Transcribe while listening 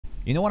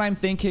You know what I'm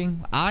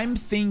thinking? I'm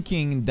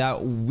thinking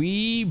that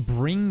we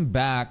bring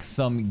back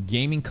some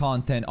gaming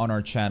content on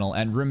our channel.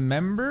 And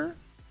remember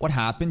what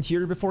happened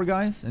here before,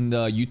 guys, in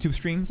the YouTube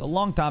streams a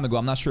long time ago?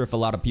 I'm not sure if a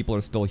lot of people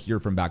are still here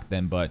from back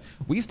then, but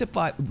we used to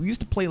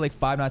play like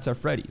Five Nights at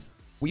Freddy's.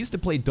 We used to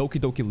play Doki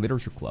Doki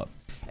Literature Club,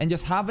 and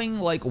just having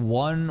like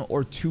 1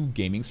 or 2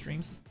 gaming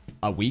streams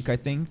a week, I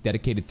think,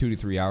 dedicated 2 to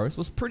 3 hours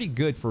was pretty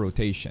good for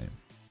rotation.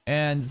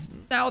 And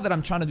now that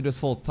I'm trying to do this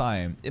full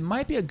time, it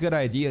might be a good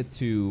idea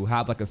to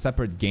have like a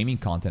separate gaming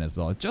content as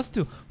well, just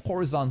to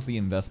horizontally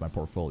invest my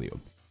portfolio.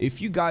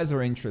 If you guys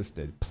are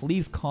interested,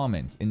 please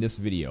comment in this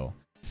video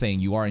saying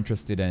you are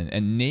interested in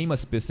and name a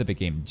specific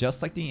game,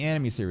 just like the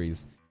anime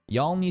series.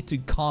 Y'all need to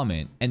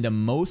comment, and the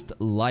most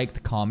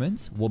liked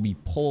comments will be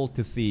polled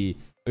to see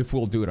if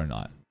we'll do it or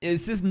not.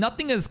 It's just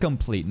nothing is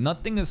complete,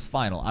 nothing is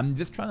final. I'm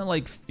just trying to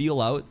like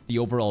feel out the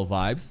overall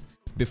vibes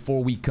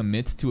before we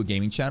commit to a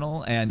gaming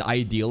channel. And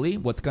ideally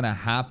what's gonna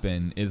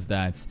happen is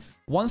that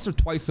once or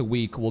twice a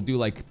week we'll do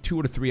like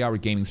 2 to 3 hour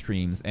gaming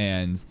streams.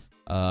 And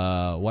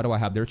what do I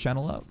have their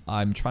channel up?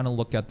 I'm trying to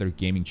look at their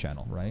gaming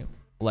channel, right?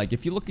 Like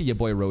if you look at your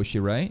boy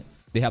Roshi, right,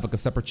 they have like a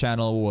separate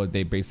channel where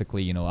they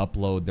basically, you know,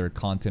 upload their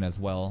content as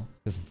well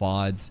as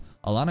VODs.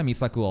 Alana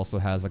Misaku also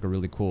has like a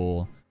really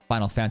cool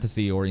Final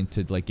Fantasy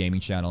oriented like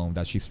gaming channel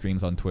that she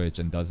streams on Twitch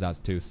and does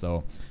that too.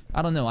 So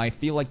I don't know, I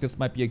feel like this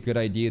might be a good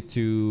idea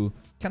to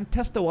kind of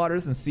test the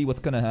waters and see what's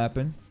gonna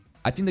happen.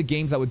 I think the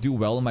games that would do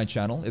well on my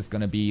channel is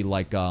gonna be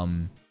like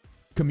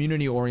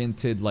community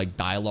oriented, like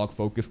dialogue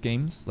focused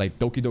games. Like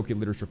Doki Doki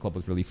Literature Club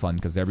was really fun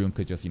because everyone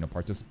could just, you know,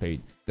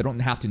 participate. They don't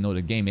have to know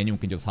the game, anyone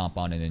can just hop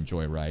on and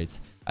enjoy, right?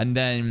 And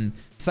then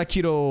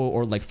Sekiro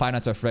or like Five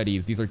Nights at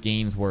Freddy's, these are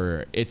games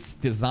where it's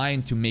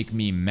designed to make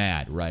me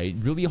mad, right?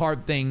 Really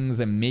hard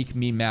things and make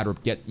me mad or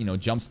get, you know,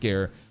 jump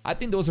scare. I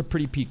think those are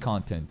pretty peak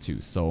content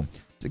too. So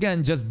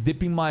again, just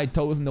dipping my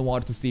toes in the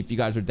water to see if you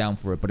guys are down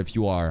for it. But if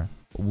you are,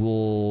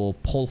 we'll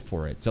pull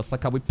for it, just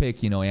like how we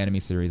pick, you know,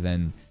 anime series,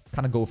 and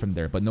kind of go from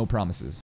there, but no promises.